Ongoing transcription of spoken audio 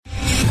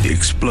the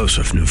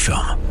explosive new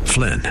film,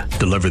 Flynn,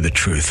 deliver the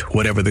truth,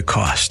 whatever the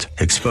cost,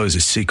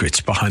 exposes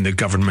secrets behind the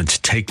government's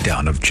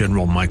takedown of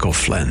General Michael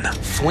Flynn.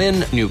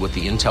 Flynn knew what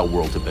the intel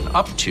world had been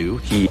up to.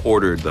 He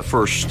ordered the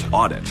first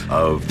audit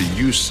of the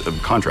use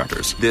of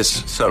contractors.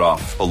 This set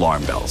off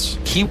alarm bells.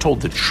 He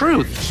told the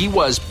truth. He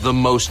was the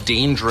most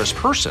dangerous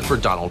person for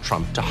Donald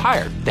Trump to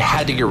hire. They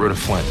had to get rid of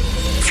Flynn.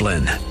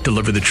 Flynn,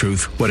 deliver the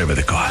truth, whatever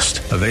the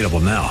cost. Available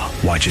now.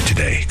 Watch it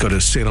today. Go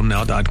to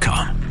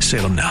salemnow.com.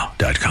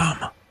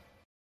 salemnow.com.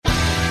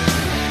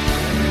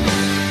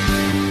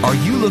 Are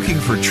you looking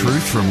for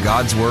truth from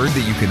God's Word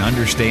that you can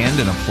understand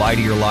and apply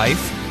to your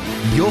life?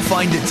 You'll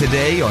find it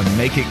today on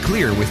Make It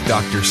Clear with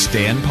Dr.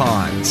 Stan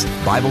Ponz,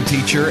 Bible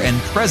teacher and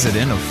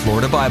president of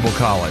Florida Bible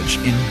College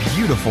in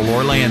beautiful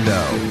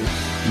Orlando.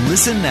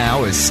 Listen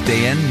now as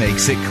Stan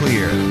makes it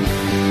clear.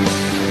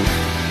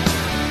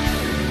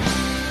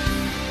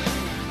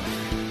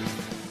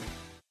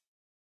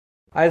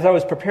 As I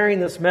was preparing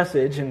this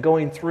message and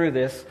going through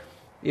this,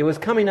 it was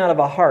coming out of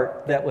a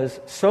heart that was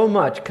so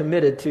much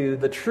committed to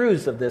the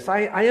truths of this.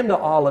 I am to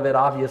all of it,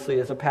 obviously,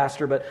 as a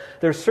pastor, but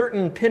there's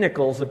certain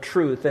pinnacles of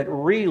truth that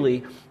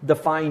really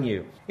define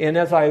you. And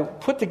as I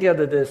put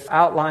together this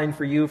outline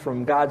for you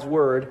from God's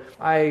Word,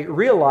 I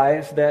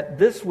realized that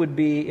this would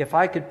be, if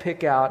I could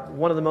pick out,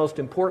 one of the most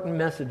important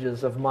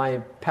messages of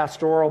my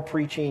pastoral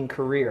preaching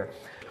career.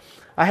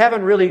 I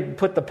haven't really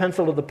put the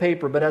pencil to the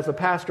paper, but as a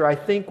pastor, I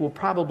think we'll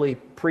probably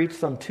preach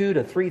some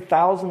 2,000 to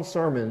 3,000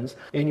 sermons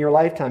in your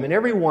lifetime. And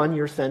every one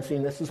you're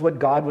sensing this is what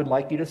God would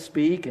like you to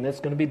speak, and it's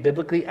going to be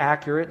biblically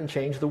accurate and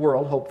change the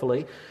world,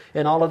 hopefully,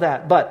 and all of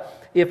that.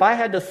 But if I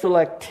had to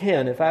select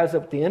 10, if I was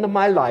at the end of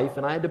my life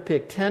and I had to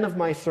pick 10 of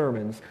my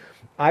sermons,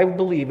 I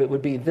believe it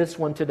would be this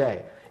one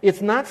today.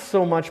 It's not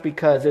so much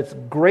because it's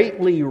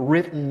greatly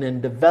written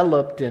and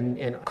developed and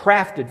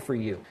crafted for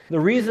you. The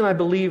reason I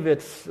believe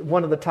it's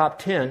one of the top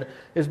 10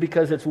 is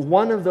because it's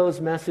one of those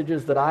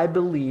messages that I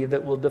believe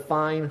that will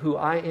define who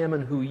I am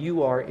and who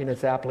you are in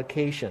its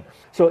application.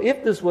 So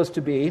if this was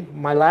to be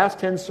my last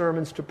 10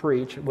 sermons to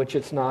preach, which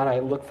it's not, I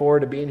look forward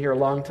to being here a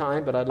long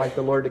time, but I'd like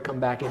the Lord to come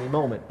back any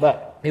moment.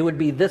 But it would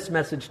be this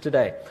message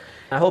today.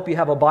 I hope you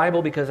have a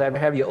Bible because I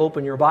have you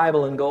open your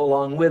Bible and go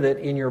along with it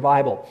in your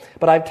Bible.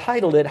 But I've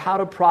titled it, How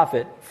to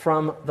Profit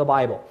from the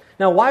Bible.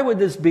 Now, why would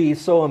this be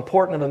so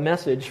important of a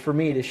message for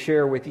me to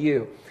share with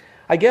you?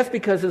 I guess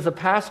because as a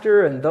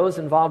pastor and those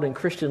involved in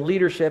Christian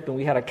leadership, and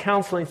we had a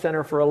counseling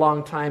center for a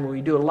long time, and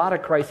we do a lot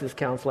of crisis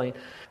counseling,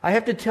 I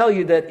have to tell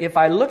you that if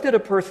I looked at a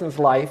person's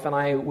life and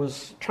I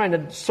was trying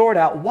to sort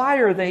out why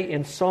are they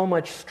in so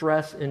much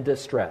stress and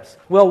distress?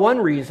 Well, one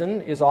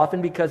reason is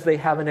often because they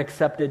haven't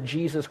accepted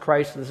Jesus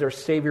Christ as their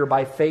Savior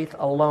by faith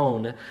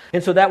alone.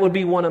 And so that would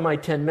be one of my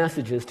 10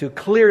 messages, to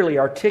clearly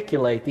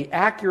articulate the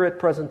accurate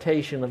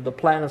presentation of the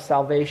plan of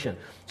salvation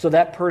so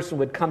that person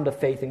would come to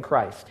faith in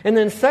Christ. And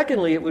then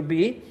secondly, it would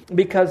be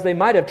because they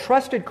might have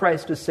trusted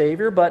Christ as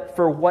Savior, but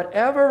for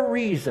whatever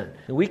reason,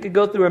 and we could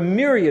go through a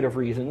myriad of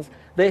reasons,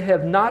 they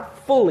have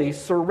not fully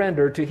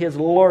surrendered to His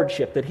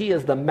Lordship, that He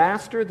is the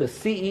master, the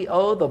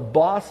CEO, the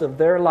boss of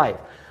their life.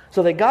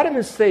 So they got Him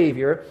as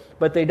Savior,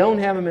 but they don't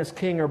have Him as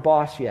King or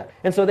boss yet.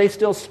 And so they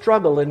still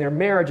struggle in their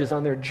marriages,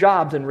 on their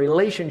jobs and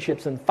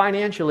relationships and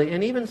financially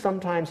and even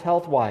sometimes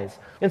health-wise.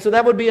 And so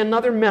that would be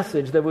another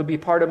message that would be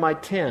part of my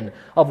 10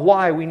 of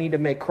why we need to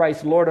make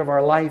Christ Lord of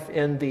our life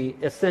and the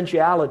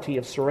essentiality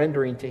of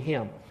surrendering to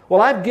Him. Well,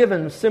 I've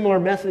given a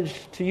similar message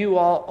to you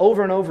all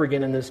over and over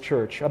again in this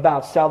church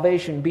about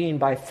salvation being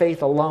by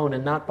faith alone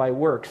and not by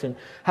works, and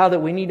how that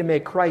we need to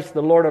make Christ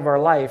the Lord of our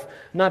life,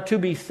 not to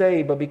be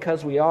saved, but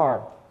because we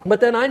are. But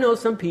then I know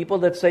some people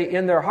that say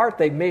in their heart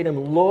they've made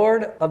Him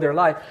Lord of their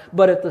life,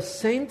 but at the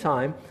same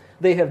time,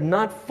 they have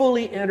not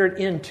fully entered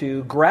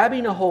into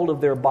grabbing a hold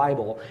of their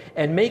Bible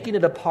and making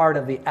it a part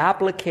of the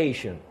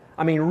application.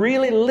 I mean,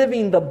 really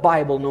living the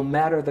Bible no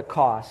matter the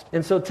cost.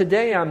 And so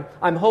today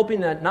I'm hoping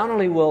that not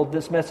only will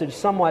this message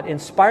somewhat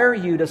inspire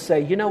you to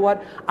say, you know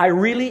what, I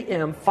really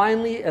am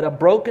finally at a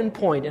broken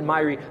point in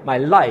my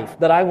life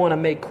that I want to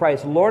make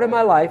Christ Lord of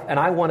my life, and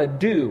I want to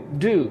do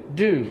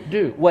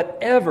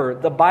whatever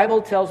the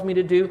Bible tells me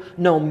to do,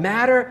 no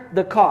matter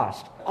the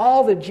cost.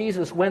 All that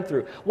Jesus went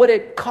through, what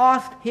it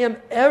cost Him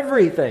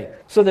everything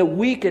so that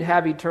we could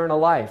have eternal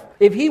life.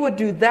 If He would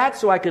do that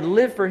so I could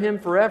live for Him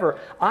forever,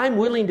 I'm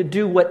willing to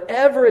do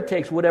whatever it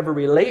takes, whatever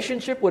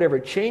relationship, whatever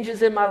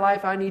changes in my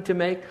life I need to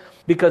make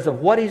because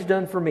of what He's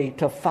done for me,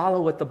 to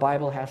follow what the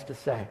Bible has to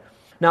say.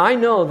 Now, I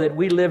know that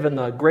we live in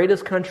the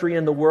greatest country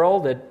in the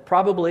world that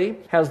probably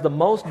has the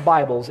most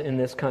Bibles in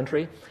this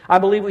country. I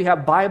believe we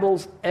have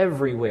Bibles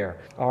everywhere,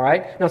 all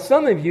right? Now,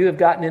 some of you have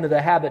gotten into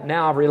the habit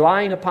now of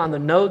relying upon the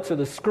notes or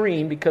the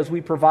screen because we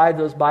provide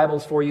those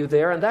Bibles for you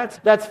there, and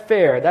that's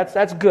fair.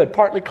 That's good,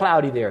 partly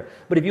cloudy there.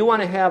 But if you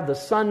want to have the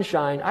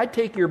sunshine, I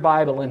take your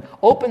Bible and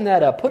open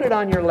that up, put it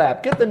on your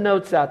lap, get the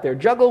notes out there,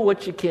 juggle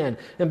what you can,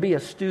 and be a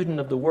student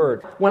of the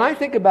Word. When I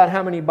think about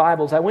how many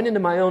Bibles, I went into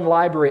my own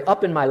library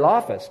up in my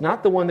office,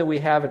 not the one that we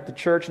have at the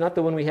church, not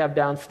the one we have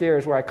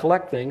downstairs where I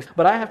collect things,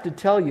 but I have to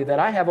tell you that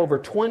I have over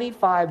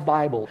 25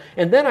 Bibles.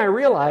 And then I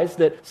realized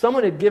that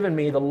someone had given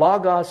me the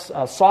Logos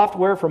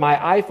software for my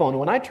iPhone.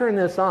 When I turn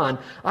this on,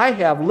 I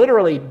have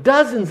literally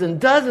dozens and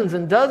dozens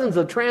and dozens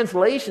of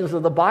translations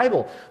of the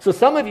Bible. So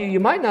some of you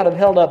might not have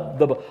held up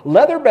the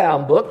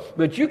leather-bound book,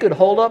 but you could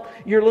hold up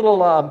your little,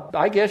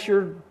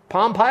 your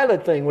Palm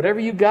Pilot thing,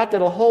 whatever you got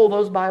that'll hold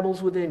those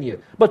Bibles within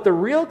you. But the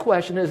real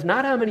question is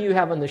not how many you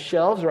have on the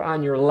shelves or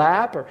on your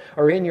lap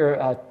or in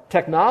your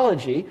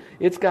technology.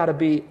 It's got to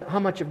be how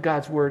much of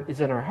God's Word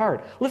is in our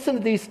heart. Listen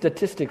to these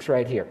statistics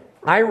right here.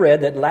 I read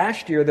that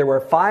last year there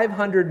were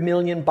 500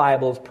 million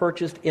Bibles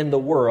purchased in the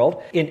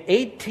world in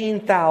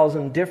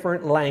 18,000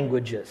 different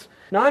languages.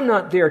 Now, I'm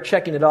not there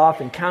checking it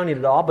off and counting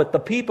it all, but the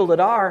people that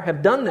are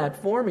have done that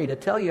for me to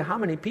tell you how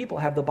many people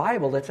have the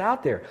Bible that's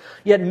out there.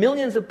 Yet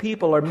millions of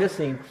people are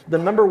missing the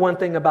number one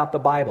thing about the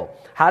Bible,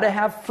 how to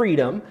have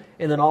freedom,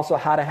 and then also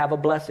how to have a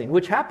blessing,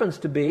 which happens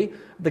to be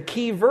the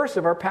key verse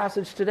of our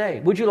passage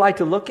today. Would you like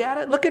to look at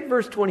it? Look at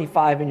verse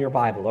 25 in your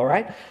Bible, all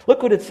right?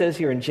 Look what it says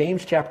here in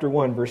James chapter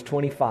 1, verse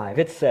 25.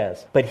 It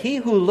says, "But he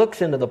who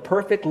looks into the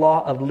perfect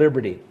law of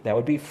liberty," that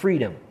would be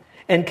freedom,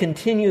 "and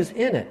continues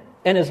in it,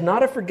 and is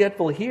not a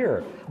forgetful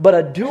hearer, but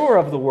a doer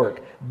of the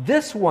work,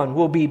 this one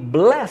will be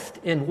blessed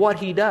in what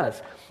he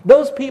does."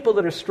 Those people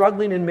that are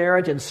struggling in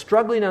marriage and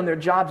struggling on their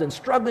jobs and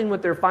struggling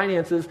with their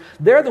finances,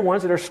 they're the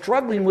ones that are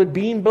struggling with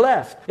being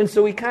blessed. And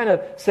so we kind of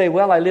say,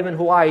 well, I live in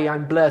Hawaii,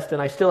 I'm blessed,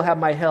 and I still have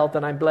my health,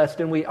 and I'm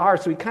blessed, and we are.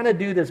 So we kind of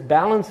do this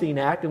balancing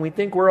act, and we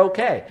think we're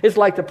okay. It's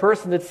like the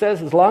person that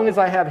says, as long as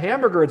I have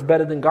hamburger, it's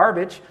better than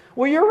garbage.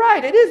 Well, you're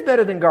right, it is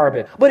better than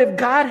garbage. But if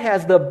God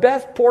has the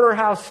best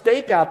porterhouse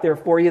steak out there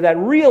for you, that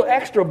real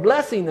extra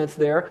blessing that's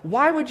there,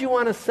 why would you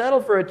want to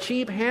settle for a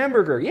cheap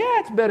hamburger? Yeah,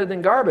 it's better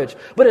than garbage,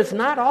 but it's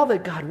not all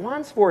that God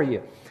wants for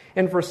you.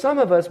 And for some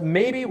of us,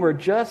 maybe we're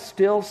just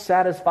still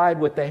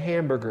satisfied with the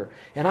hamburger.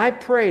 And I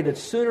pray that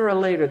sooner or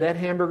later that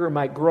hamburger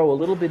might grow a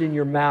little bit in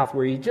your mouth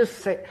where you just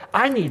say,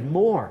 I need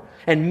more.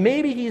 And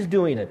maybe He's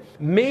doing it.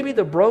 Maybe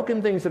the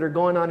broken things that are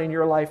going on in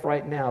your life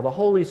right now, the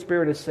Holy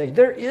Spirit is saying,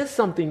 there is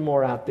something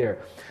more out there.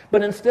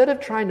 But instead of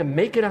trying to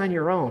make it on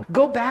your own,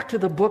 go back to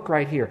the book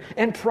right here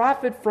and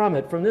profit from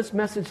it, from this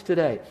message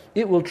today.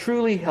 It will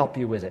truly help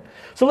you with it.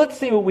 So let's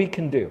see what we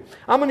can do.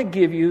 I'm going to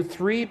give you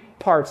 3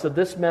 parts of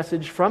this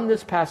message from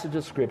this passage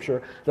of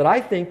Scripture that I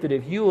think that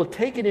if you will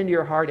take it into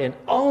your heart and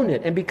own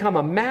it and become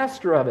a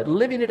master of it,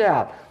 living it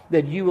out,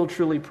 that you will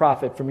truly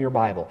profit from your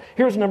Bible.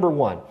 Here's number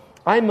 1.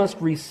 I must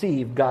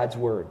receive God's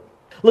Word.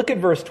 Look at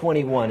verse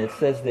 21. It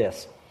says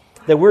this,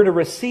 that we're to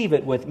receive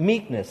it with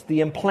meekness, the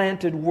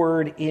implanted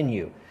Word in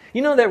you.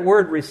 You know that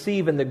word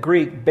receive in the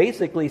Greek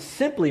basically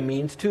simply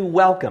means to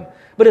welcome.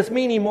 But it's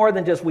meaning more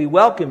than just we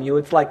welcome you.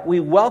 It's like we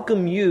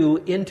welcome you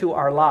into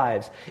our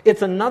lives.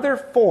 It's another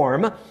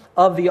form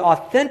of the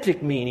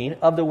authentic meaning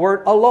of the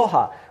word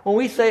aloha. When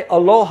we say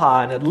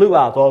aloha and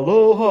luau,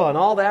 aloha and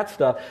all that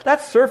stuff,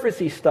 that's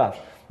surfacey stuff.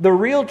 The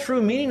real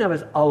true meaning of it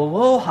is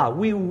aloha.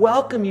 We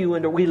welcome you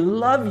and we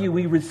love you.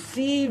 We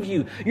receive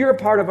you. You're a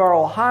part of our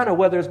ohana,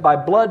 whether it's by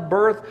blood,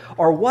 birth,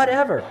 or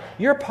whatever.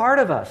 You're part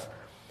of us.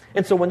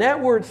 And so when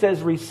that word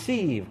says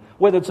receive,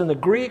 whether it's in the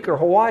Greek or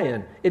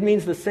Hawaiian, it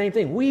means the same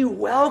thing. We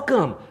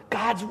welcome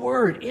God's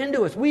Word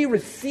into us. We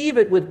receive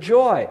it with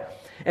joy.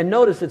 And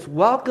notice it's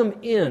welcome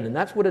in, and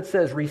that's what it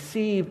says,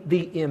 receive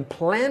the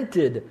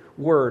implanted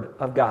Word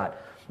of God.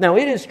 Now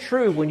it is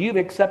true when you've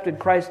accepted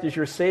Christ as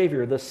your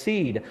Savior, the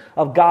seed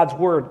of God's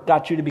Word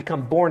got you to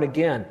become born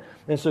again.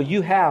 And so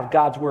you have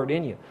God's Word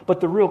in you.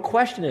 But the real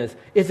question is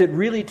it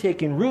really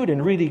taking root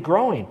and really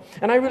growing?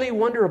 And I really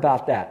wonder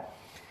about that.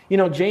 You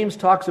know, James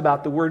talks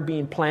about the Word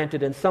being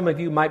planted, and some of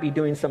you might be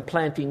doing some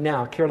planting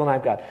now. Carol and I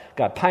have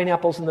got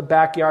pineapples in the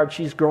backyard.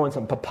 She's growing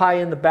some papaya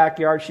in the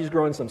backyard. She's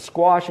growing some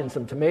squash and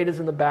some tomatoes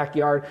in the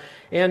backyard.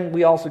 And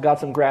we also got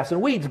some grass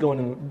and weeds going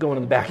in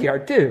the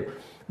backyard too.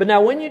 But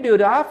now when you do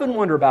it, I often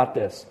wonder about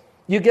this.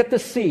 You get the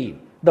seed,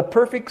 the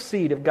perfect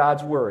seed of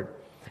God's Word,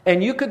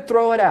 and you could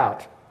throw it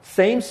out.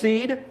 Same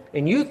seed,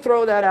 and you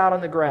throw that out on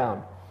the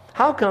ground.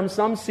 How come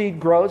some seed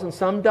grows and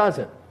some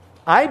doesn't?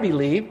 I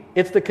believe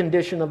it's the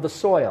condition of the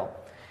soil.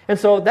 And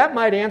so that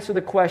might answer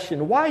the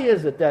question, why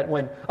is it that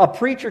when a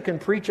preacher can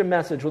preach a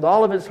message with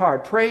all of his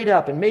heart, prayed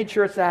up and made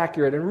sure it's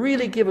accurate and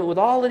really give it with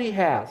all that he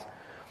has,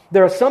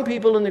 there are some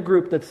people in the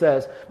group that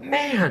says,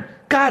 man,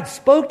 God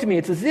spoke to me.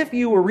 It's as if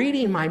you were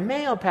reading my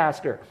mail,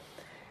 Pastor.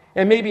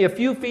 And maybe a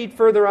few feet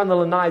further on the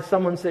lanai,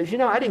 someone says,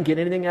 I didn't get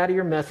anything out of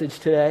your message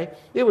today.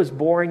 It was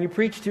boring. You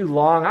preached too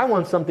long. I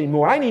want something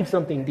more. I need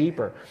something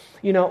deeper.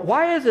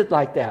 Why is it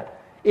like that?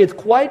 It's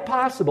quite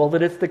possible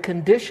that it's the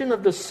condition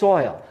of the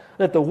soil,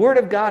 that the Word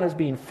of God is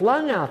being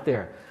flung out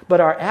there, but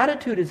our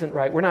attitude isn't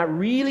right. We're not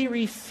really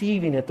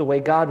receiving it the way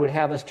God would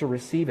have us to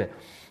receive it.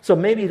 So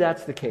maybe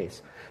that's the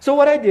case. So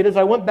what I did is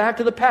I went back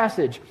to the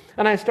passage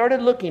and I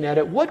started looking at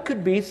it. What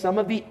could be some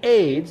of the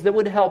aids that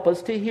would help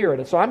us to hear it?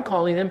 And so I'm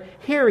calling them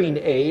hearing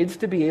aids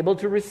to be able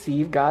to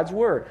receive God's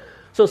Word.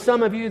 So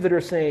some of you that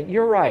are saying,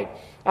 you're right,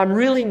 I'm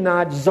really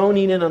not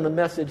zoning in on the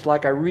message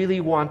like I really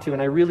want to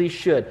and I really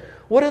should.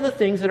 What are the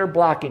things that are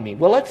blocking me?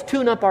 Well, let's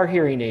tune up our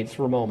hearing aids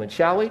for a moment,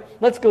 shall we?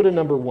 Let's go to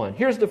number 1.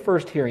 Here's the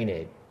first hearing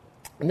aid,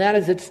 and that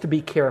is it's to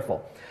be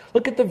careful.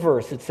 Look at the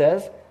verse. It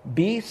says,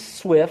 be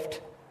swift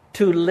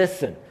to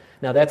listen.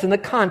 Now, that's in the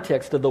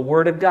context of the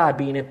Word of God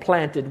being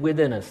implanted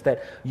within us.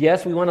 That,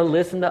 yes, we want to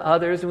listen to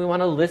others, and we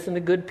want to listen to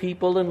good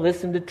people, and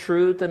listen to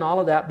truth, and all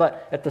of that,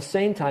 but at the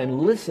same time,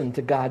 listen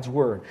to God's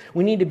Word.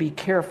 We need to be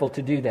careful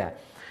to do that.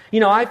 You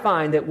know, I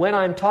find that when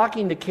I'm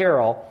talking to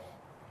Carol,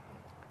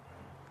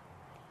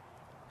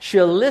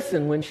 she'll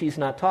listen when she's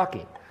not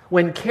talking.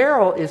 When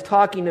Carol is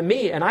talking to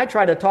me and I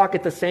try to talk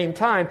at the same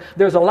time,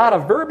 there's a lot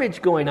of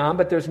verbiage going on,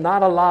 but there's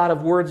not a lot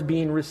of words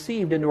being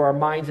received into our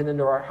minds and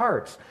into our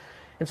hearts.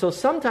 And so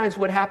sometimes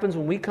what happens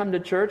when we come to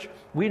church,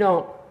 we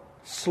don't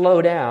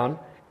slow down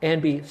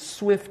and be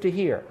swift to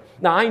hear.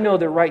 Now, I know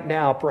that right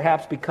now,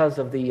 perhaps because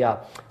of the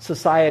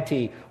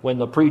society, when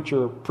the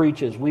preacher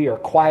preaches, we are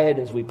quiet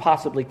as we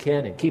possibly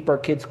can and keep our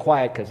kids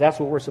quiet because that's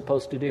what we're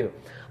supposed to do.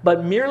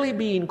 But merely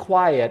being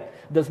quiet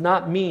does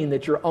not mean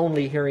that you're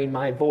only hearing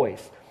my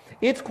voice.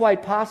 It's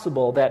quite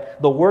possible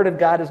that the Word of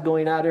God is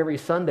going out every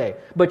Sunday,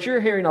 but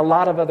you're hearing a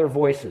lot of other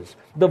voices.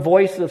 The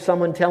voice of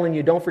someone telling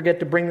you, don't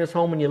forget to bring this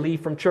home when you leave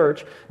from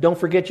church. Don't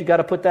forget you got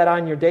to put that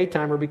on your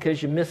daytimer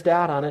because you missed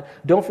out on it.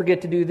 Don't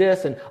forget to do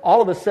this. And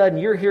all of a sudden,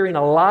 you're hearing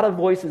a lot of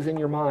voices in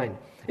your mind.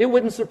 It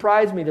wouldn't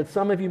surprise me that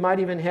some of you might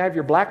even have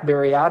your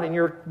BlackBerry out and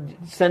you're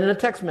sending a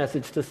text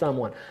message to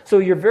someone. So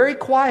you're very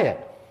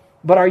quiet,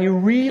 but are you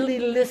really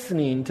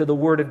listening to the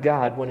Word of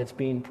God when it's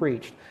being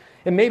preached?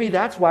 And maybe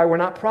that's why we're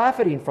not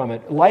profiting from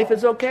it. Life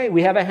is okay.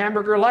 We have a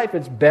hamburger life.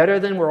 It's better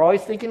than we're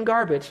always thinking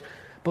garbage.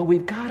 But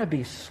we've got to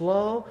be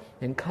slow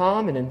and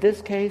calm. And in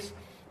this case,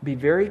 be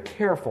very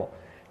careful.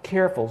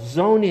 Careful.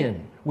 Zone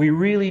in. We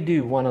really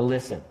do want to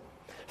listen.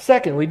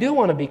 Second, we do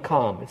want to be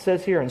calm. It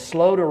says here, and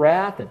slow to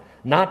wrath and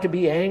not to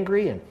be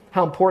angry, and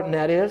how important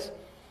that is.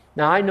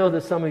 Now, I know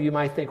that some of you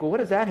might think, well, what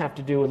does that have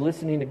to do with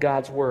listening to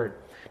God's Word?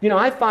 You know,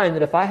 I find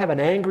that if I have an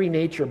angry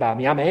nature about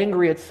me, I'm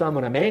angry at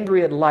someone, I'm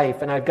angry at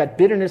life, and I've got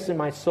bitterness in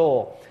my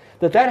soul,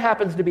 that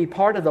happens to be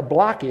part of the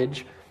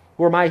blockage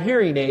where my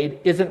hearing aid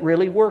isn't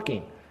really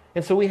working.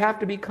 And so we have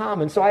to be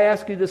calm. And so I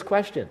ask you this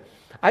question.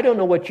 I don't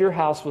know what your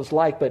house was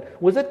like, but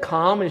was it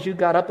calm as you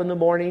got up in the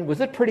morning?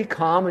 Was it pretty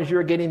calm as you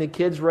were getting the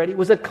kids ready?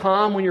 Was it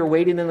calm when you were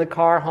waiting in the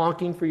car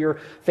honking for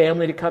your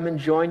family to come and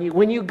join you?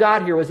 When you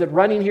got here, was it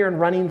running here and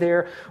running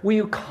there? Were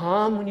you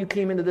calm when you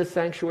came into this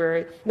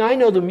sanctuary? Now, I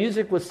know the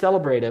music was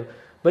celebrative,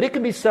 but it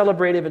can be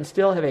celebrative and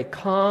still have a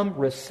calm,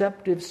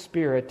 receptive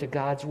spirit to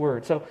God's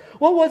Word. So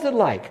what was it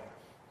like?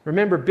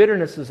 Remember,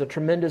 bitterness is a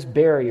tremendous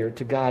barrier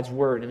to God's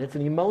Word, and it's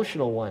an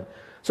emotional one.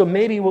 So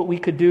maybe what we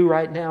could do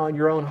right now in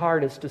your own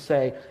heart is to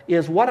say,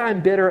 is what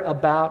I'm bitter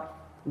about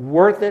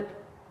worth it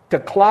to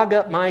clog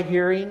up my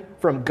hearing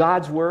from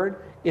God's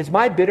Word? Is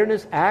my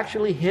bitterness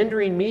actually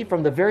hindering me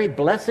from the very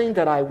blessing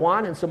that I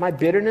want, and so my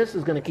bitterness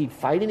is going to keep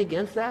fighting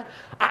against that?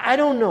 I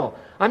don't know.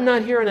 I'm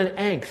not hearing an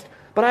angst,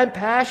 but I'm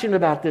passionate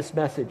about this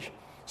message.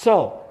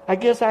 So I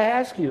guess I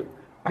ask you,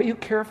 are you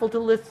careful to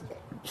listen?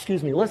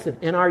 Listen,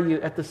 and are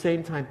you at the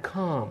same time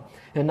calm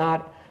and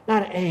not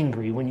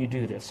angry when you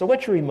do this? So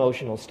what's your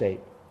emotional state?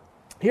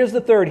 Here's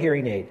the third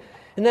hearing aid,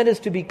 and that is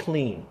to be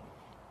clean.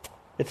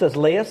 It says,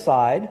 lay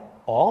aside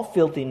all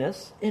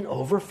filthiness and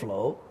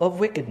overflow of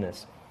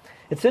wickedness.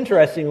 It's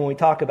interesting when we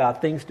talk about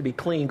things to be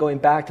clean, going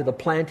back to the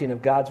planting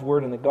of God's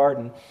Word in the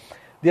garden.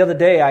 The other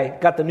day I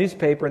got the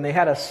newspaper and they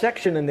had a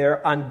section in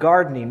there on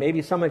gardening.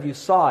 Maybe some of you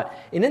saw it.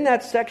 And in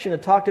that section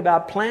it talked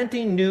about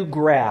planting new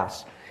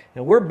grass.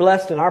 And we're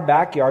blessed in our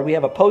backyard. We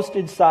have a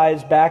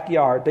postage-sized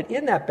backyard, but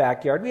in that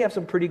backyard we have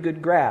some pretty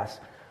good grass.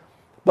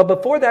 But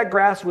before that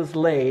grass was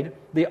laid,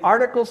 the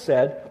article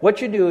said,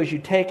 what you do is you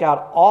take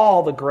out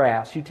all the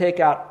grass. You take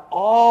out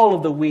all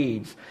of the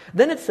weeds.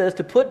 Then it says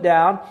to put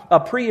down a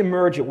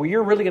pre-emergent, where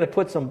you're really going to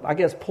put some,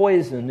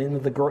 poison into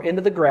the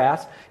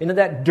grass, into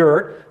that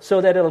dirt,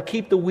 so that it'll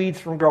keep the weeds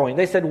from growing.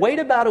 They said, wait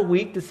about a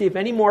week to see if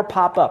any more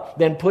pop up.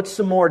 Then put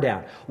some more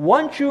down.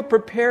 Once you've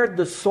prepared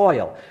the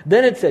soil,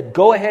 then it said,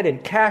 go ahead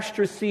and cast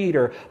your seed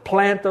or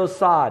plant those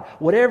sod,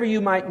 whatever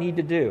you might need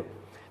to do.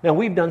 Now,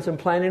 we've done some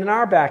planting in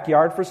our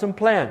backyard for some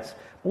plants.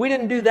 We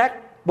didn't do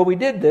that, but we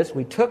did this.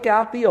 We took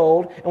out the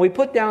old, and we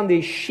put down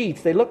these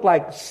sheets. They look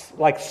like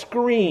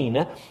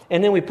screen,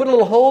 and then we put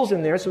little holes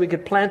in there so we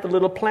could plant the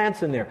little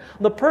plants in there.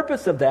 The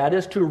purpose of that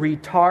is to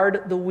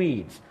retard the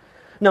weeds.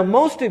 Now,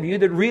 most of you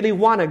that really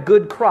want a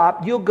good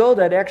crop, you'll go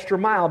that extra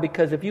mile,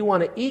 because if you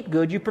want to eat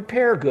good, you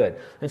prepare good.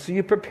 And so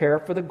you prepare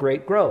for the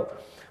great growth.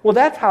 Well,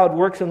 that's how it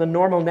works in the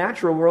normal,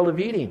 natural world of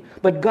eating.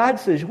 But God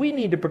says we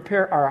need to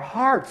prepare our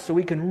hearts so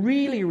we can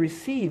really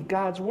receive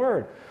God's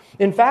Word.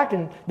 In fact,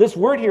 in this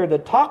word here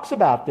that talks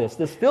about this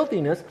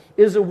filthiness,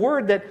 is a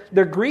word that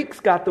the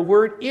Greeks got the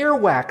word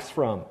earwax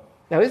from.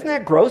 Now, isn't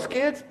that gross,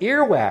 kids?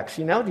 Earwax,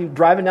 you're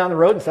driving down the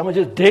road and someone's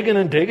just digging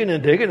and digging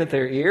and digging at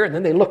their ear, and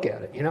then they look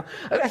at it,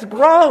 That's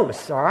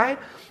gross, all right?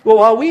 Well,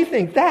 while we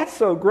think that's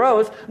so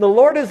gross, the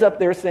Lord is up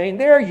there saying,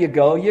 there you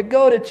go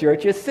to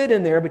church, you sit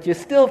in there, but you're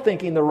still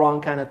thinking the wrong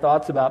kind of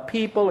thoughts about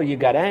people, or you've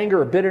got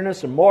anger or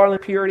bitterness or moral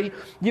impurity.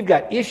 You've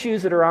got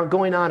issues that are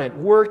going on at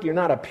work. You're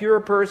not a pure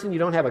person. You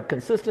don't have a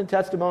consistent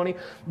testimony.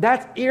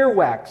 That's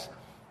earwax.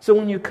 So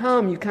when you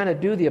come, you kind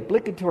of do the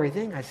obligatory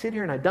thing. I sit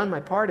here and I've done my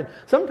part, and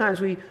sometimes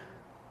we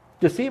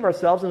deceive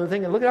ourselves into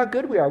thinking, look at how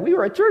good we are. We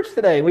were at church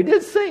today. We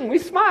did sing. We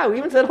smiled. We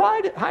even said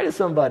hi to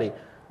somebody.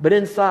 But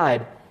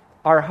inside,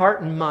 our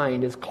heart and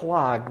mind is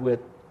clogged with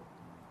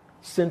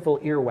sinful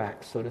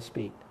earwax, so to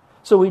speak.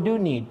 So we do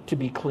need to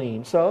be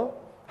clean. So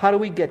how do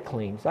we get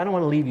clean? So I don't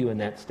want to leave you in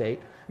that state.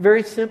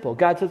 Very simple.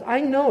 God says,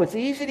 I know it's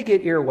easy to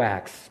get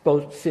earwax,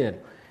 sin.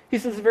 He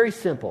says it's very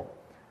simple.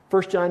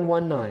 1 John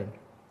 1:9.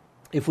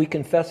 If we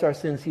confess our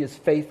sins, He is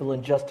faithful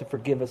and just to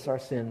forgive us our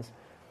sins,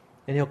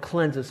 and He'll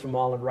cleanse us from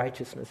all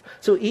unrighteousness.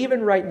 So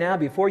even right now,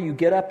 before you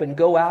get up and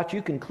go out,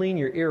 you can clean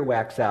your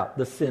earwax out,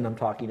 the sin I'm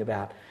talking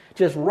about.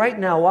 Just right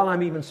now, while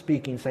I'm even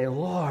speaking, say,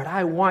 Lord,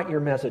 I want your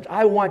message.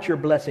 I want your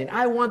blessing.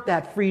 I want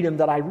that freedom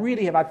that I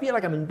really have. I feel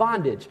like I'm in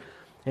bondage.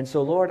 And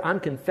so, Lord,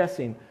 I'm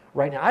confessing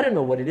right now. I don't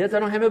know what it is. I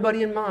don't have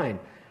anybody in mind.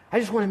 I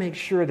just want to make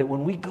sure that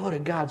when we go to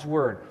God's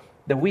Word,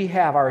 that we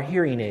have our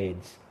hearing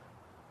aids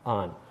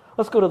on.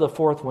 Let's go to the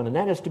fourth one, and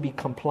that is to be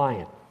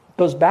compliant. It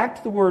goes back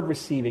to the word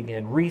receive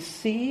again.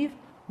 Receive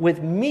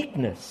with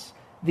meekness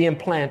the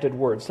implanted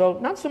word. So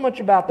not so much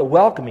about the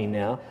welcoming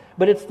now,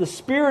 but it's the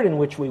spirit in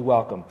which we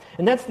welcome.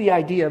 And that's the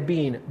idea of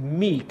being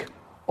meek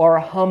or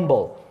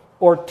humble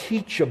or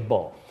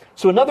teachable.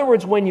 So in other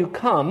words, when you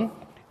come,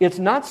 it's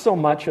not so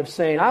much of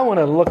saying, I want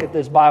to look at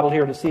this Bible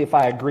here to see if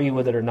I agree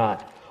with it or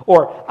not.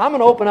 Or, I'm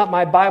going to open up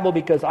my Bible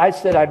because I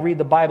said I'd read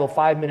the Bible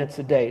 5 minutes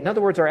a day. In other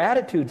words, our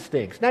attitude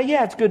stinks. Now,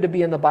 yeah, it's good to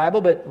be in the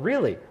Bible, but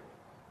really,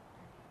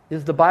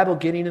 is the Bible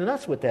getting in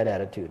us with that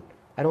attitude?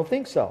 I don't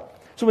think so.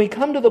 So when we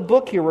come to the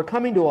book here, we're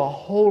coming to a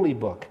holy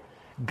book.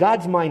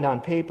 God's mind on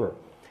paper.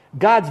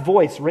 God's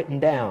voice written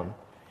down.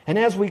 And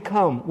as we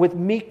come with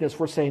meekness,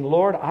 we're saying,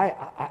 Lord,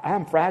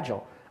 I'm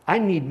fragile. I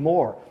need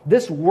more.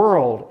 This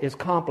world is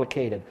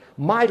complicated.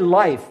 My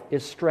life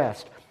is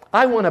stressed.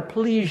 I want to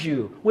please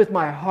you with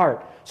my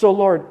heart. So,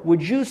 Lord,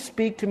 would you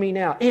speak to me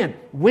now? And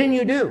when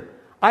you do,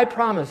 I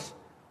promise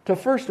to,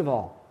 first of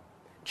all,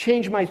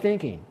 change my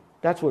thinking.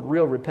 That's what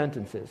real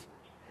repentance is.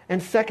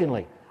 And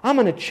secondly, I'm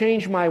going to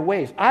change my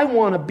ways. I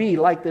want to be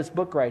like this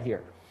book right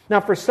here. Now,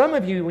 for some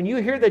of you, when you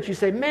hear that, you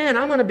say, man,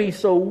 I'm going to be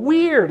so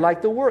weird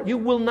like the world. You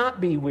will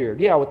not be weird.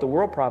 Yeah, with the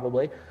world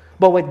probably.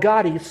 But with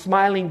God, He's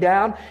smiling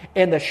down,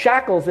 and the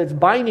shackles that's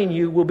binding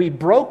you will be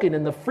broken,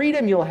 and the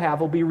freedom you'll have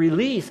will be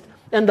released,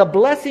 and the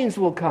blessings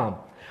will come.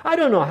 I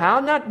don't know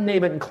how, not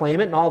name it and claim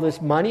it and all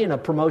this money and a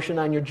promotion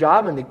on your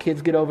job and the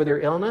kids get over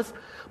their illness.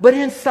 But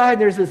inside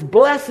there's this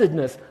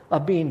blessedness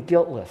of being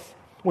guiltless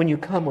when you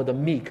come with a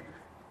meek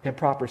and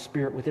proper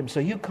spirit with Him. So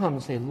you come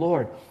and say,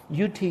 Lord,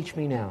 you teach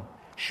me now.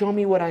 Show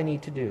me what I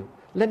need to do.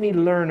 Let me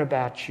learn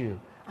about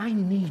you. I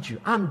need you.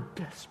 I'm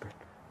desperate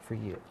for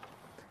you.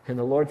 And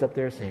the Lord's up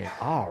there saying,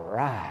 all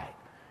right,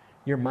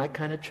 you're my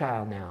kind of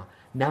child now.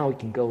 Now we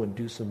can go and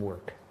do some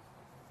work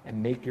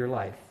and make your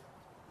life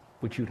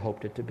what you'd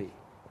hoped it to be.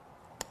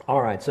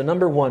 All right, so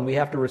number one, we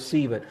have to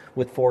receive it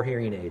with 4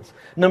 hearing aids.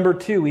 Number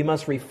 2, we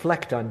must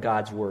reflect on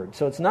God's Word.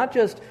 So it's not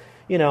just,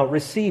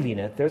 receiving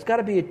it. There's got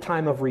to be a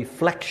time of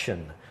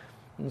reflection.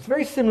 And it's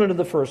very similar to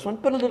the first one,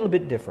 but a little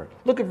bit different.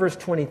 Look at verse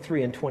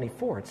 23 and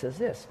 24. It says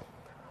this,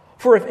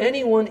 for if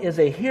anyone is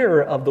a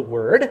hearer of the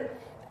Word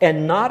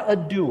and not a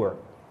doer,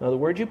 in other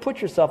words, you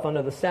put yourself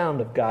under the sound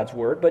of God's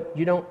Word, but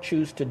you don't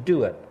choose to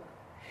do it.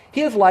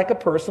 He is like a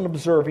person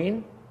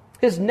observing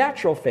his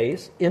natural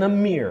face in a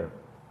mirror.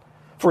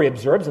 For he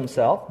observes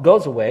himself,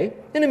 goes away,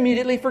 and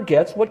immediately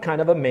forgets what kind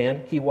of a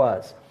man he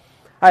was.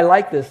 I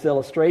like this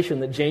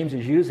illustration that James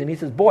is using. He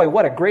says, boy,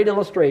 what a great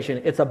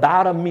illustration. It's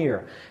about a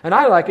mirror. And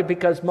I like it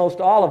because most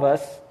all of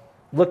us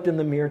looked in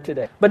the mirror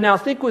today. But now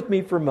think with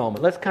me for a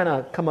moment. Let's kind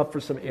of come up for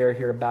some air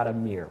here about a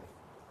mirror.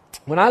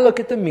 When I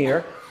look at the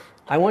mirror,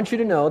 I want you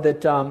to know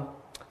that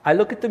I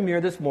look at the mirror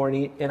this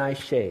morning and I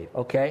shave,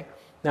 okay?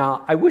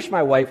 Now, I wish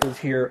my wife was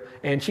here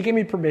and she gave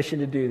me permission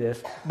to do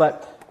this,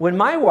 but when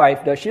my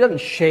wife does, she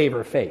doesn't shave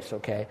her face,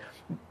 okay?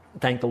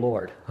 Thank the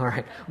Lord, all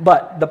right?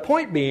 But the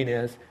point being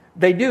is,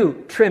 they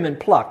do trim and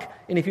pluck.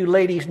 And if you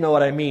ladies know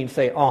what I mean,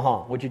 say,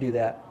 uh-huh. Would you do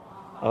that?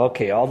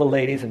 Okay, all the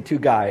ladies and 2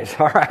 guys.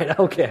 All right,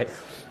 okay.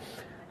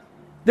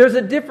 There's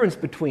a difference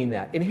between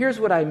that. And here's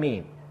what I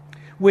mean.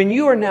 When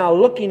you are now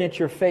looking at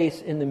your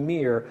face in the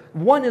mirror,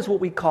 one is what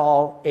we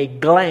call a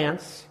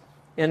glance,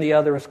 and the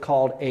other is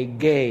called a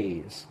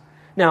gaze.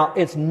 Now,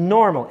 it's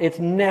normal, it's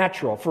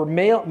natural for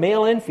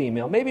male and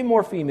female, maybe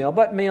more female,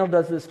 but male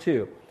does this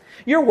too.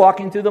 You're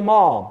walking through the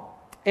mall,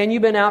 and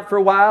you've been out for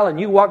a while, and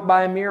you walk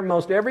by a mirror.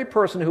 Most every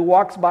person who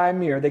walks by a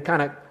mirror, they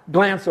kind of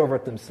glance over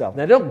at themselves.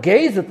 Now, they don't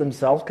gaze at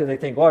themselves because they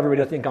think, oh,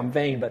 everybody will think I'm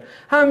vain. But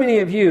how many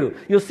of you,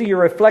 you'll see your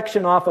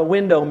reflection off a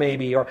window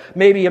maybe, or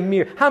maybe a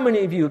mirror. How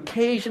many of you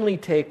occasionally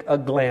take a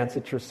glance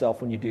at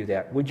yourself when you do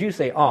that? Would you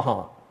say,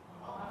 uh-huh?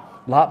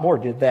 A lot more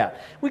did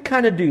that. We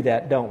kind of do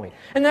that, don't we?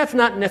 And that's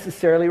not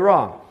necessarily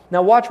wrong.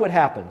 Now watch what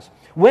happens.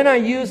 When I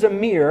use a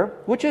mirror,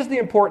 which is the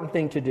important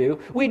thing to do,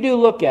 we do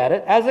look at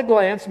it, as a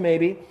glance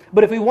maybe,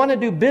 but if we want to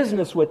do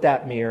business with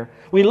that mirror,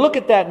 we look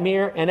at that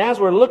mirror, and as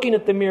we're looking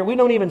at the mirror, we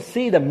don't even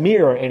see the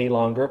mirror any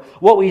longer.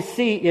 What we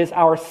see is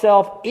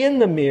ourselves in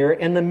the mirror,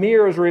 and the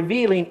mirror is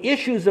revealing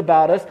issues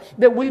about us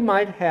that we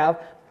might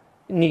have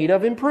need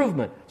of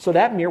improvement. So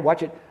that mirror,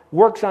 watch it,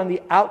 works on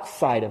the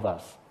outside of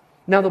us.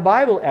 Now the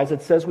Bible, as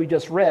it says we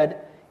just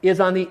read, is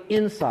on the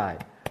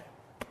inside.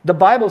 The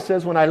Bible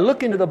says when I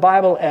look into the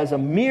Bible as a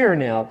mirror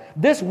now,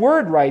 this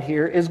word right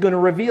here is going to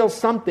reveal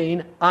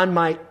something on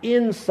my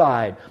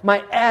inside.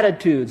 My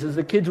attitudes, as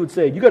the kids would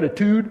say, you got a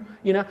tude?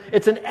 You know,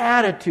 it's an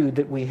attitude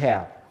that we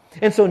have.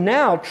 And so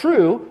now,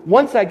 true,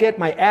 once I get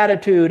my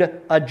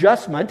attitude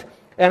adjustment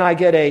and I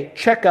get a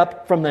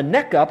checkup from the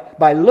neck up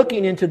by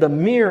looking into the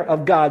mirror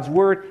of God's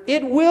Word,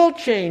 it will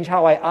change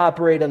how I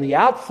operate on the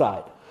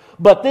outside.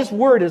 But this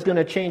Word is going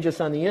to change us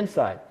on the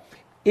inside.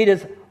 It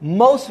is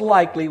most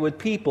likely with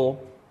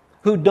people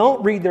who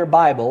don't read their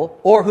Bible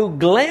or who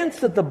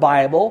glance at the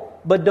Bible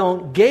but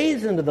don't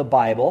gaze into the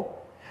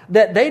Bible,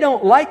 that they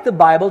don't like the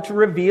Bible to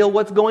reveal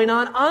what's going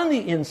on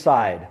the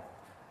inside.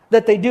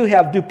 That they do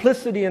have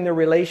duplicity in their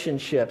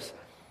relationships.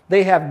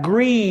 They have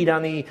greed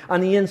on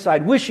the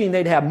inside, wishing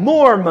they'd have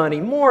more money,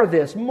 more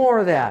this,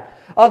 more that.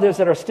 Others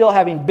that are still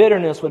having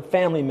bitterness with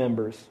family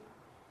members.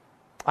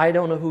 I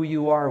don't know who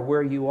you are or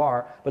where you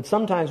are, but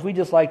sometimes we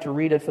just like to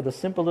read it for the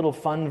simple little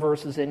fun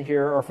verses in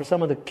here or for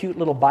some of the cute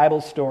little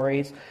Bible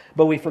stories,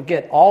 but we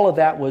forget all of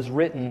that was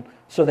written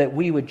so that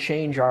we would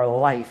change our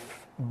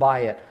life by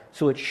it,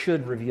 so it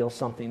should reveal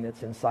something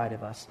that's inside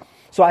of us.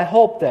 So I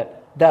hope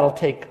that that'll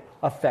take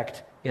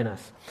effect in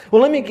us.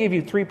 Well, let me give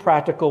you 3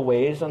 practical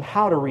ways on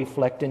how to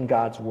reflect in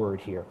God's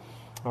Word here.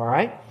 All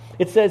right?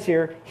 It says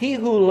here, he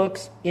who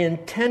looks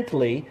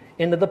intently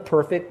into the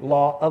perfect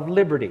law of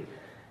liberty.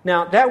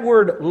 Now, that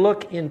word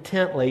look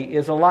intently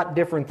is a lot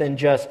different than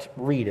just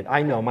read it.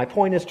 I know, my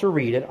point is to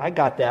read it. I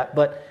got that.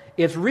 But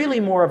it's really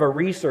more of a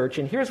research,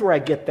 and here's where I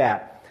get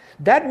that.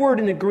 That word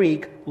in the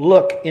Greek,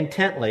 look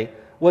intently,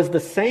 was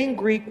the same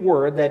Greek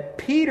word that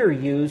Peter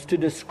used to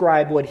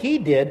describe what he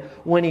did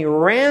when he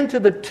ran to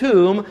the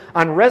tomb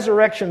on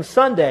Resurrection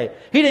Sunday.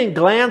 He didn't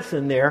glance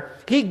in there.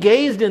 He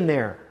gazed in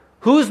there.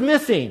 Who's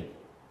missing?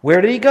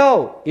 Where did he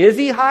go? Is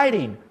he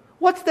hiding?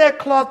 What's that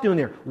cloth doing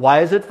there?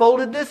 Why is it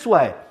folded this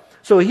way?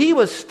 So he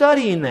was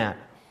studying that.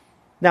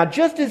 Now,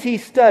 just as he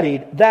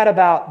studied that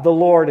about the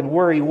Lord and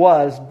where he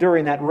was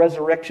during that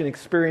resurrection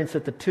experience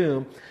at the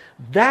tomb,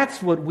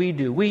 that's what we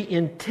do. We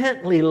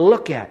intently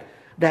look at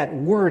that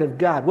Word of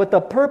God with the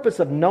purpose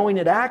of knowing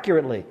it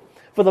accurately,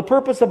 for the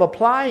purpose of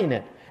applying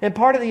it. And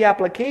part of the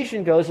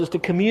application is to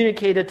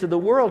communicate it to the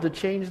world, to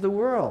change the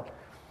world.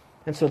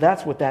 And so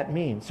that's what that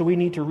means. So we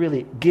need to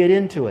really get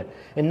into it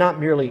and not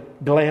merely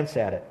glance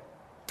at it.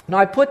 Now,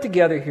 I put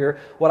together here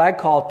what I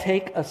call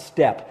take a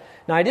step.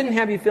 Now, I didn't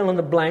have you fill in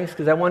the blanks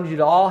because I wanted you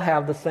to all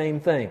have the same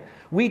thing.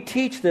 We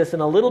teach this in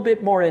a little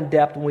bit more in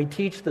depth when we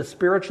teach the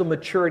Spiritual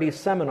Maturity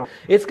Seminar.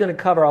 It's going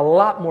to cover a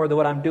lot more than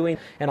what I'm doing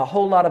and a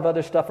whole lot of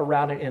other stuff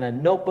around it in a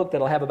notebook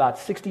that'll have about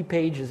 60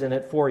 pages in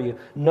it for you.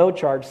 No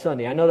charge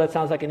Sunday. I know that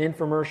sounds like an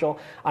infomercial.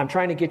 I'm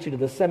trying to get you to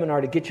the seminar,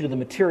 to get you to the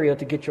material,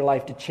 to get your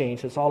life to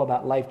change. It's all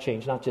about life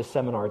change, not just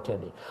seminar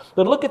attending.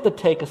 But look at the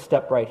take a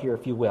step right here,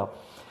 if you will.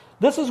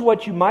 This is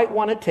what you might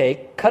want to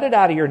take, cut it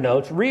out of your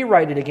notes,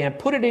 rewrite it again,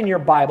 put it in your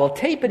Bible,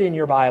 tape it in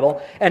your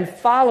Bible, and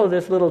follow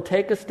this little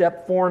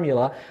take-a-step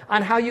formula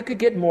on how you could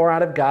get more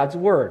out of God's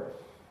Word.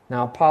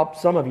 Now,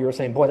 some of you are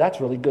saying, boy, that's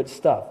really good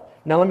stuff.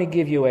 Now, let me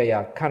give you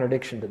a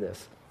contradiction to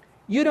this.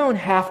 You don't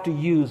have to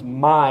use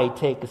my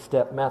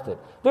take-a-step method.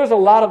 There's a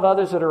lot of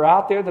others that are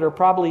out there that are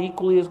probably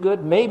equally as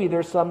good. Maybe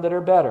there's some that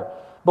are better.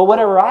 But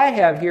whatever I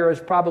have here is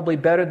probably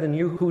better than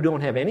you who don't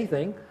have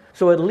anything.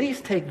 So at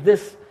least take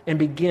this and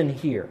begin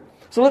here.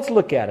 So let's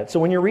look at it. So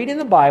when you're reading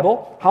the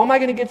Bible, how am I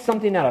going to get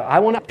something out of it? I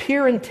want to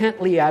peer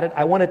intently at it.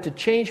 I want it to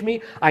change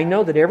me. I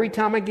know that every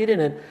time I get in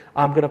it,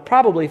 I'm going to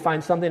probably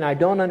find something I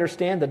don't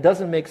understand that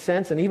doesn't make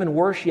sense, and even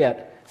worse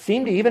yet,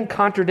 seem to even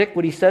contradict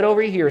what he said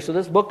over here. So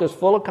this book is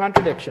full of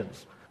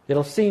contradictions.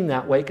 It'll seem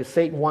that way because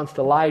Satan wants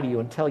to lie to you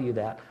and tell you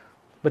that.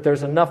 But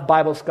there's enough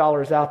Bible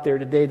scholars out there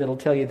today that'll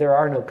tell you there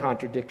are no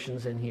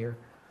contradictions in here.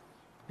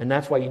 And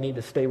that's why you need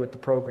to stay with the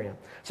program.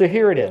 So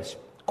here it is.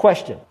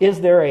 Question,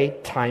 is there a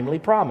timely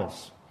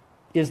promise?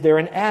 Is there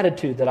an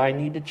attitude that I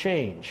need to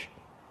change?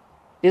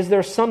 Is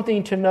there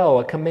something to know,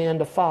 a command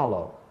to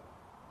follow?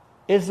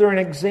 Is there an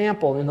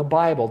example in the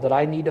Bible that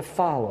I need to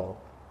follow?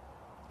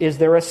 Is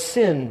there a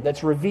sin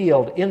that's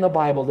revealed in the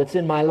Bible that's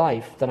in my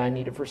life that I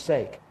need to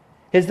forsake?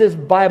 Has this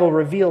Bible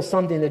revealed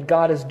something that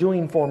God is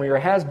doing for me or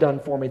has done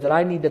for me that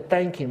I need to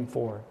thank Him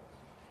for?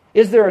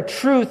 Is there a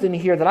truth in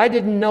here that I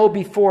didn't know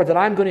before that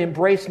I'm going to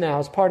embrace now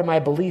as part of my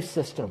belief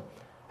system?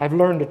 I've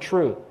learned the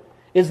truth.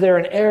 Is there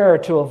an error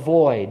to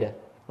avoid?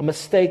 A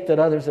mistake that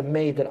others have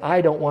made that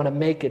I don't want to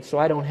make it so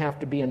I don't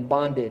have to be in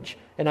bondage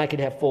and I can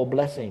have full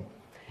blessing?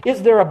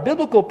 Is there a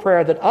biblical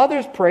prayer that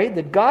others prayed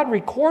that God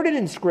recorded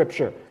in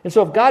Scripture? And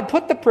so if God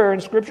put the prayer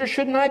in Scripture,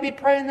 shouldn't I be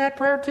praying that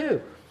prayer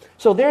too?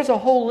 So there's a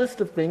whole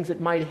list of things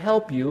that might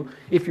help you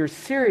if you're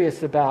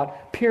serious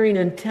about peering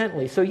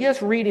intently. So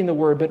yes, reading the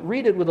Word, but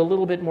read it with a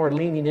little bit more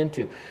leaning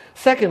into.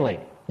 Secondly,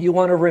 you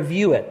want to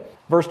review it.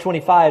 Verse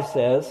 25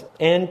 says,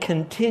 and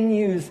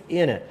continues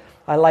in it.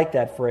 I like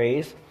that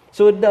phrase.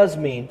 So it does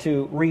mean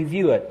to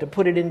review it, to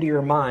put it into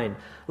your mind.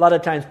 A lot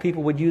of times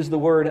people would use the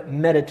word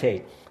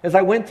meditate. As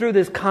I went through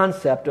this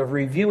concept of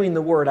reviewing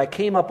the Word, I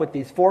came up with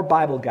these 4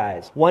 Bible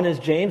guys. One is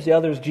James, the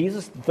other is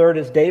Jesus, the third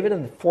is David,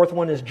 and the fourth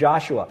one is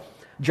Joshua.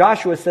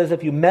 Joshua says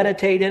if you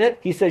meditate in it,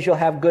 he says you'll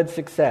have good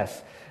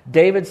success.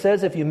 David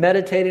says if you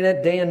meditate in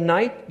it day and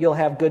night, you'll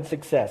have good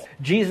success.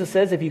 Jesus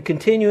says if you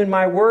continue in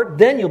my word,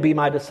 then you'll be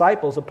my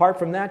disciples. Apart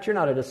from that, you're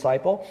not a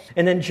disciple.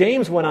 And then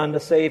James went on to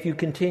say if you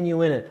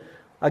continue in it,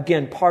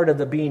 again, part of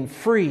the being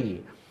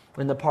free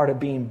and the part of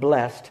being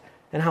blessed,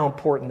 and how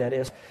important that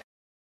is.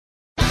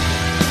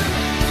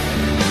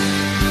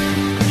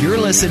 You're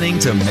listening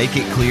to Make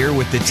It Clear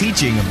with the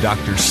teaching of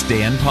Dr.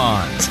 Stan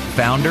Ponz,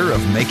 founder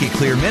of Make It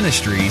Clear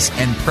Ministries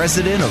and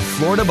president of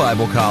Florida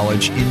Bible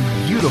College in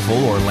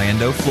beautiful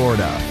Orlando,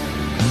 Florida.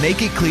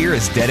 Make It Clear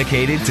is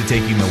dedicated to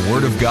taking the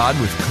Word of God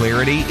with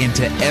clarity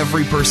into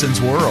every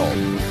person's world.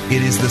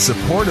 It is the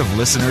support of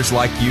listeners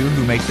like you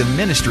who make the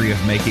ministry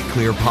of Make It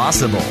Clear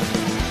possible.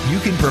 You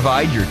can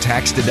provide your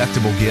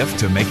tax-deductible gift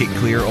to Make It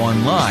Clear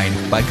online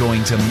by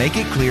going to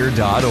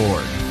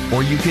makeitclear.org.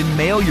 Or you can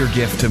mail your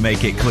gift to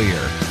Make It Clear,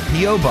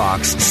 P.O.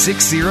 Box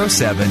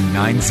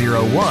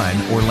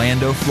 607901,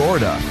 Orlando,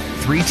 Florida,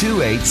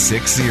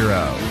 32860.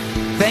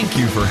 Thank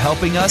you for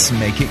helping us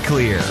make it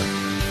clear.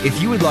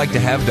 If you would like to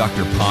have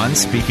Dr. Ponz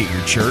speak at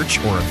your church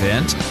or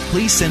event,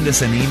 please send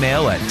us an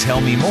email at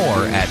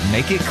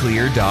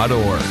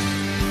tellmemore@makeitclear.org.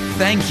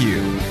 Thank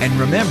you, and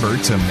remember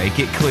to make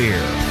it clear.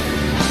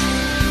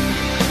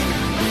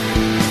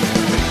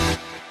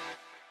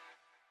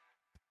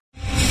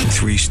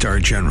 Three-star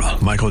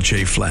General Michael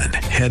J. Flynn,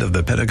 head of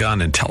the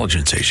Pentagon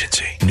Intelligence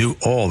Agency, knew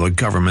all the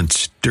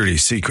government's dirty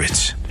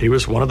secrets. He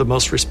was one of the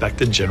most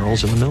respected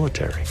generals in the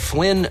military.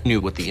 Flynn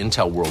knew what the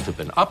intel world had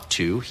been up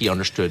to. He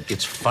understood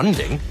its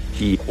funding.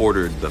 He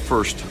ordered the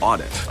first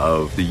audit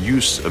of the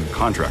use of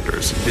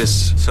contractors.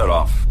 This set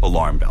off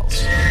alarm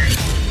bells.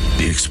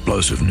 The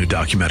explosive new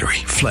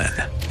documentary, Flynn,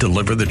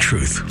 Deliver the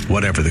Truth,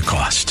 Whatever the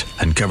Cost,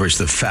 uncovers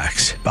the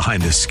facts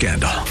behind this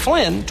scandal.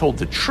 Flynn told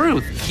the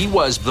truth. He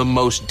was the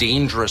most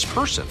dangerous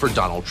person for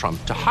Donald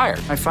Trump to hire.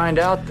 I find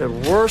out the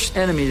worst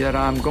enemy that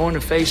I'm going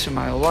to face in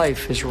my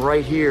life is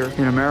right here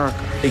in America.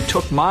 They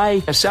took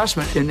my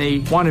assessment and they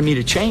wanted me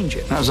to change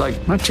it. And I was like,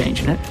 I'm not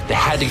changing it. They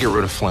had to get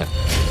rid of Flynn.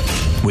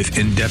 With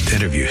in-depth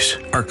interviews,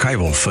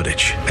 archival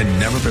footage, and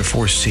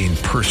never-before-seen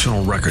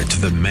personal records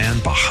of the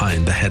man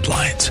behind the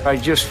headlines. I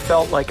just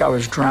felt like I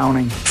was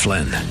drowning.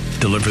 Flynn,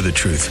 Deliver the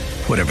Truth,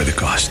 Whatever the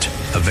Cost.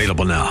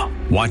 Available now.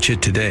 Watch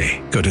it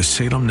today. Go to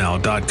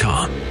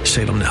salemnow.com.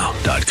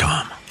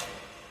 salemnow.com.